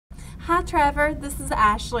Hi Trevor, this is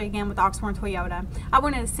Ashley again with Oxmoor Toyota. I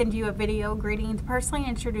wanted to send you a video greeting to personally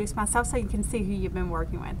introduce myself so you can see who you've been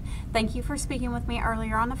working with. Thank you for speaking with me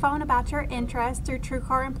earlier on the phone about your interest through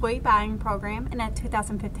TrueCar Employee Buying Program in a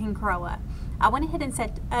 2015 Corolla. I went ahead and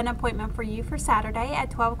set an appointment for you for Saturday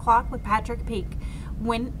at 12 o'clock with Patrick Peak.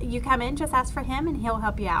 When you come in, just ask for him and he'll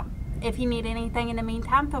help you out. If you need anything in the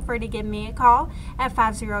meantime, feel free to give me a call at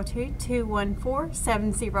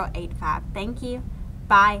 502-214-7085. Thank you.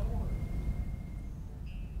 Bye.